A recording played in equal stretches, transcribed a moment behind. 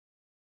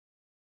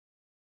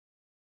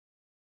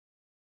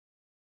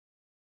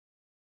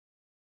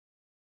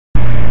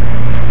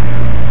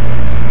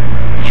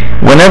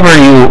whenever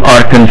you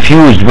are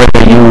confused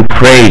whether you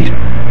prayed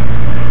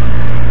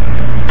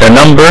a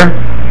number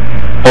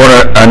or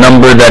a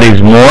number that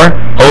is more,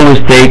 always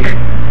take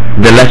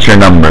the lesser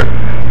number.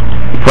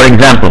 For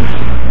example,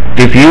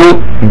 if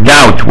you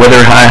doubt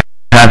whether I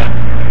have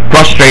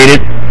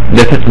prostrated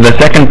the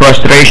second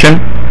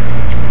prostration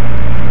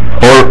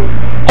or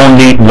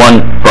only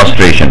one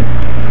prostration,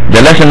 the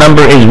lesser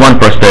number is one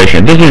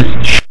prostration. This is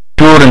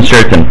sure and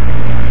certain.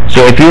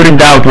 So if you're in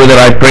doubt whether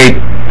I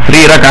prayed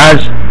 3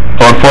 rakas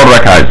or 4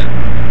 rakas,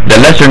 the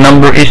lesser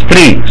number is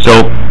 3.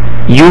 So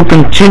you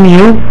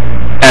continue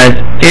as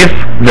if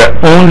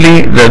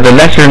the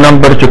lesser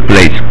number took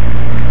place,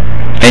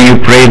 and you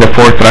pray the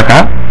 4th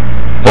rakah,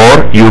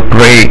 or you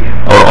pray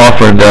or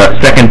offer the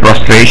second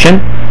prostration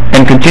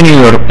and continue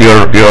your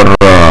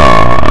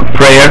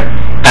prayer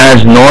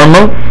as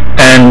normal.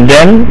 And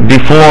then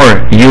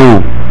before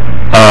you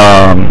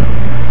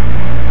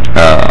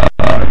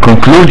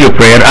conclude your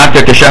prayer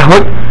after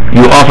tashahhud,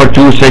 you offer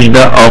 2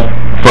 sajda of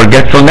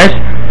forgetfulness,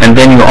 and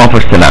then you offer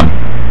salam.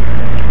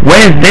 When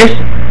is this?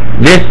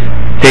 This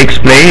takes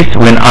place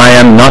when I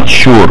am not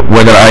sure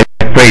whether I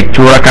prayed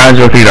 2 rakas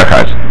or 3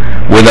 rakas,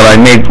 whether I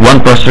made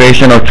 1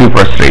 prostration or 2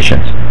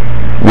 prostrations.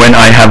 When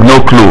I have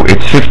no clue,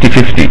 it's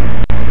 50-50.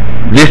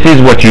 This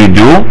is what you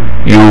do.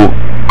 You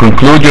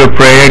conclude your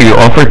prayer, you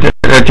offer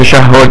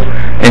tashahhud,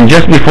 and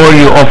just before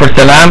you offer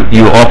salam,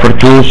 you offer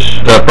 2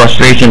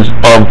 prostrations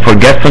of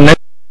forgetfulness,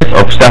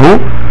 of sahu,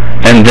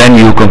 and then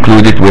you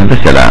conclude it with the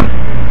salam.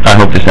 I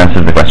hope this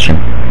answers the question.